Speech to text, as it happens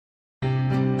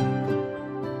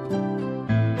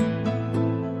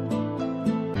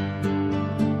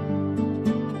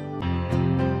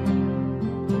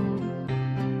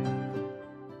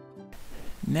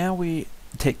now we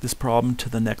take this problem to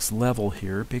the next level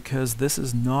here because this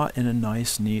is not in a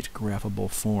nice, neat, graphable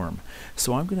form.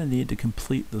 So I'm going to need to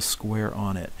complete the square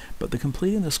on it. But the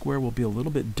completing the square will be a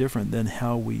little bit different than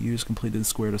how we use completed the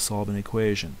square to solve an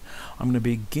equation. I'm going to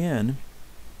begin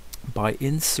by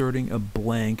inserting a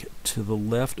blank to the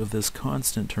left of this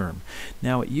constant term.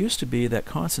 Now it used to be that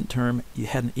constant term you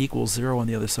had an equal 0 on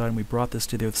the other side, and we brought this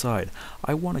to the other side.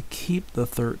 I want to keep the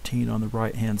 13 on the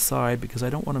right hand side because I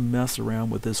don't want to mess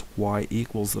around with this y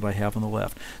equals that I have on the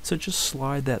left. So just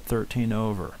slide that 13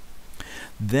 over.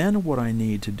 Then what I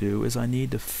need to do is I need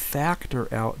to factor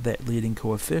out that leading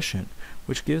coefficient,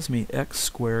 which gives me x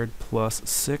squared plus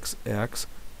 6x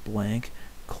blank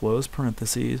close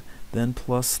parentheses, then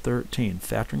plus 13.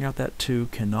 Factoring out that 2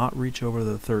 cannot reach over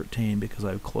the 13 because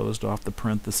I've closed off the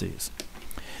parentheses.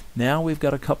 Now we've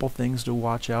got a couple things to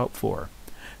watch out for.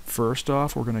 First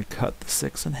off, we're going to cut the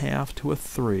 6 in half to a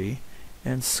 3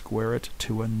 and square it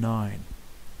to a 9.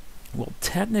 Well,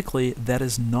 technically that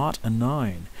is not a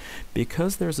 9.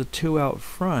 Because there's a 2 out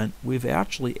front, we've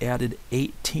actually added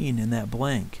 18 in that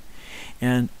blank.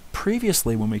 And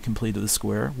previously, when we completed the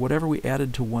square, whatever we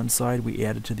added to one side, we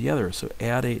added to the other. So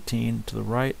add 18 to the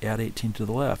right, add 18 to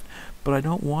the left. But I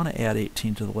don't want to add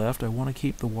 18 to the left. I want to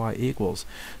keep the y equals.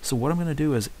 So what I'm going to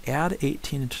do is add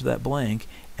 18 into that blank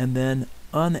and then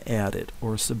unadd it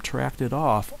or subtract it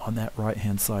off on that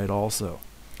right-hand side also.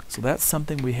 So that's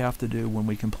something we have to do when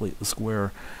we complete the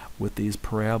square with these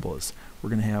parabolas. We're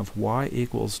going to have y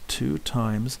equals 2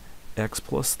 times x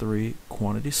plus 3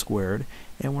 quantity squared,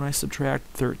 and when I subtract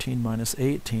 13 minus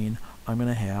 18, I'm going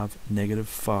to have negative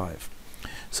 5.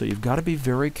 So you've got to be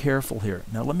very careful here.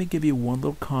 Now let me give you one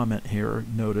little comment here.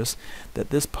 Notice that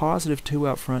this positive 2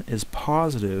 out front is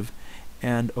positive,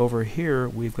 and over here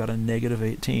we've got a negative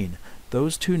 18.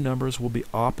 Those two numbers will be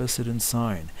opposite in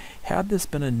sign. Had this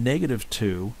been a negative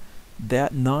 2,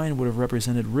 that 9 would have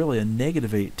represented really a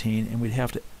negative 18, and we'd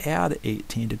have to add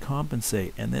 18 to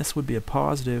compensate, and this would be a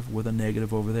positive with a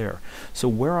negative over there. So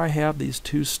where I have these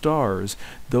two stars,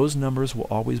 those numbers will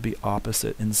always be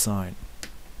opposite in sign.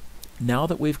 Now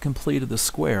that we've completed the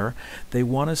square, they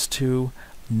want us to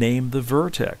name the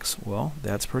vertex. Well,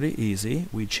 that's pretty easy.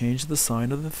 We change the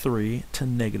sign of the 3 to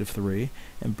negative 3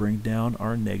 and bring down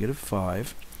our negative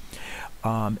 5.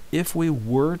 If we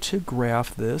were to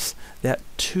graph this, that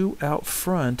 2 out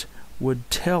front would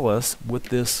tell us with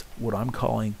this, what I'm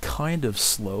calling kind of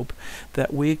slope,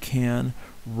 that we can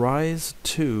rise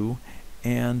 2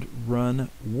 and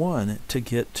run 1 to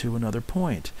get to another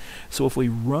point. So if we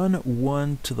run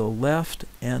 1 to the left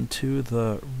and to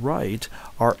the right,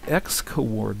 our x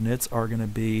coordinates are going to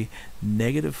be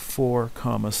negative 4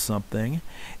 comma something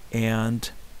and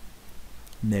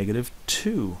negative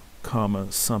 2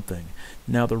 comma something.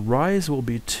 Now the rise will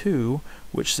be 2,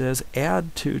 which says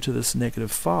add 2 to this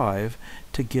negative 5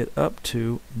 to get up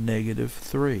to negative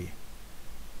 3.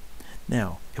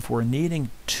 Now, if we're needing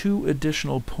 2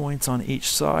 additional points on each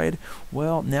side,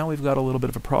 well, now we've got a little bit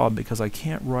of a problem because I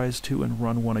can't rise 2 and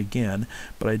run 1 again,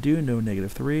 but I do know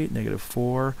negative 3, negative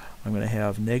 4, I'm going to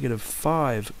have negative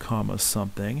 5 comma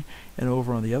something, and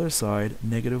over on the other side,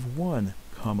 negative 1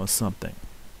 comma something.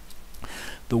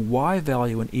 The y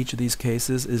value in each of these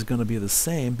cases is going to be the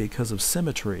same because of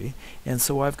symmetry, and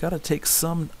so I've got to take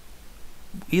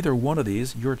either one of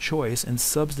these, your choice, and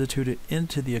substitute it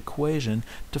into the equation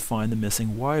to find the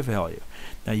missing y value.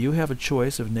 Now you have a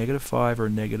choice of negative 5 or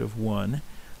negative 1.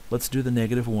 Let's do the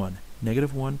negative 1.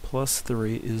 Negative 1 plus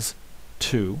 3 is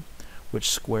 2, which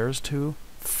squares to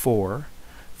 4.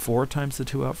 4 times the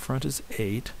 2 out front is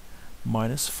 8.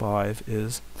 Minus 5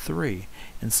 is 3.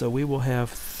 And so we will have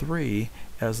 3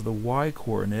 as the y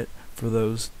coordinate for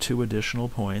those 2 additional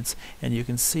points, and you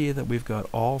can see that we've got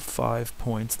all 5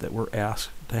 points that we're asked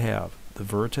to have, the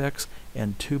vertex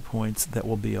and 2 points that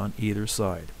will be on either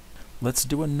side. Let's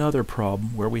do another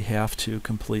problem where we have to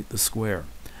complete the square.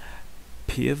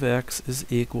 P of x is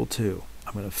equal to,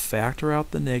 I'm going to factor out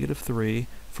the negative 3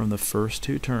 from the first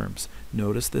 2 terms.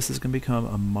 Notice this is going to become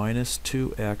a minus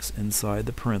 2x inside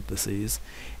the parentheses,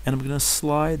 and I'm going to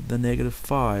slide the negative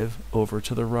 5 over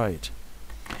to the right.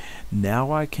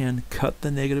 Now I can cut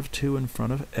the negative 2 in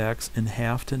front of x in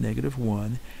half to negative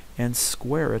 1 and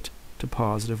square it to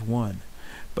positive 1.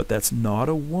 But that's not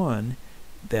a 1,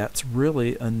 that's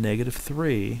really a negative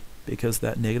 3 because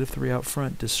that negative 3 out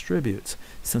front distributes.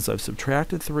 Since I've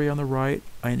subtracted 3 on the right,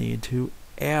 I need to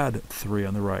add 3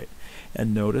 on the right.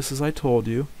 And notice, as I told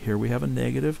you, here we have a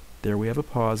negative, there we have a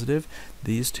positive.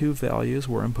 These two values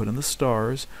where I'm putting the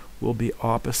stars will be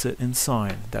opposite in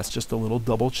sign. That's just a little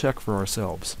double check for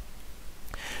ourselves.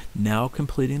 Now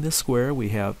completing the square, we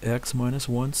have x minus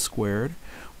 1 squared.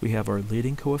 we have our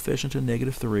leading coefficient of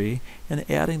 -3, and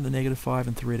adding the -5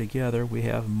 and 3 together, we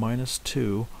have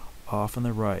 -2 off on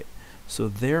the right. So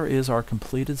there is our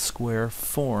completed square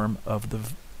form of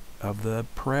the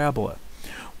parabola.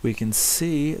 We can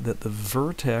see that the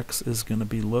vertex is going to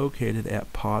be located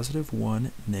at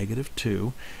 +1,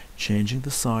 -2, changing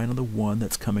the sign of the 1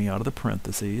 that's coming out of the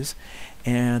parentheses,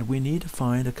 and we need to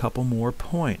find a couple more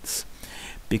points.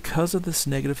 Because of this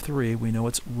 -3, we know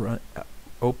it's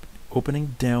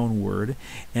opening downward,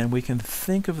 and we can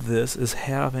think of this as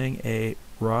having a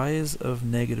rise of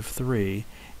 -3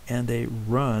 and a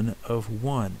run of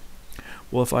 1.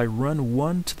 Well, if I run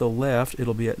 1 to the left,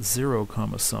 it'll be at 0,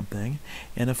 something,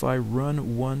 and if I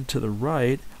run 1 to the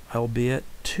right, I'll be at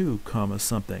 2,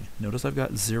 something. Notice I've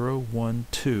got 0, 1,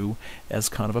 2 as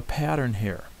kind of a pattern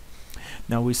here.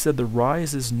 Now we said the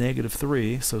rise is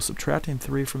 -3, so subtracting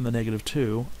 3 from the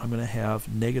 -2, I'm going to have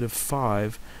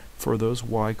 -5 for those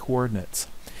y coordinates.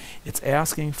 It's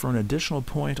asking for an additional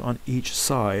point on each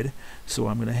side, so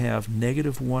I'm going to have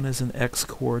 -1 as an x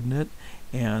coordinate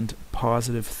and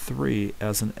 +3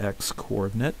 as an x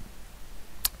coordinate,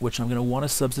 which I'm going to want to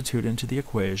substitute into the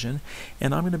equation,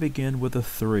 and I'm going to begin with a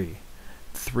 3.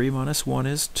 3 minus 1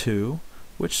 is 2,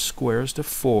 which squares to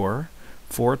 4.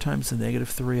 4 times the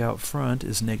 -3 out front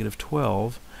is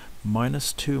 -12,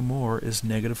 minus 2 more is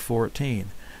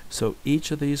 -14. So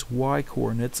each of these y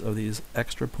coordinates of these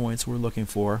extra points we're looking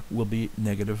for will be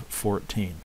 -14.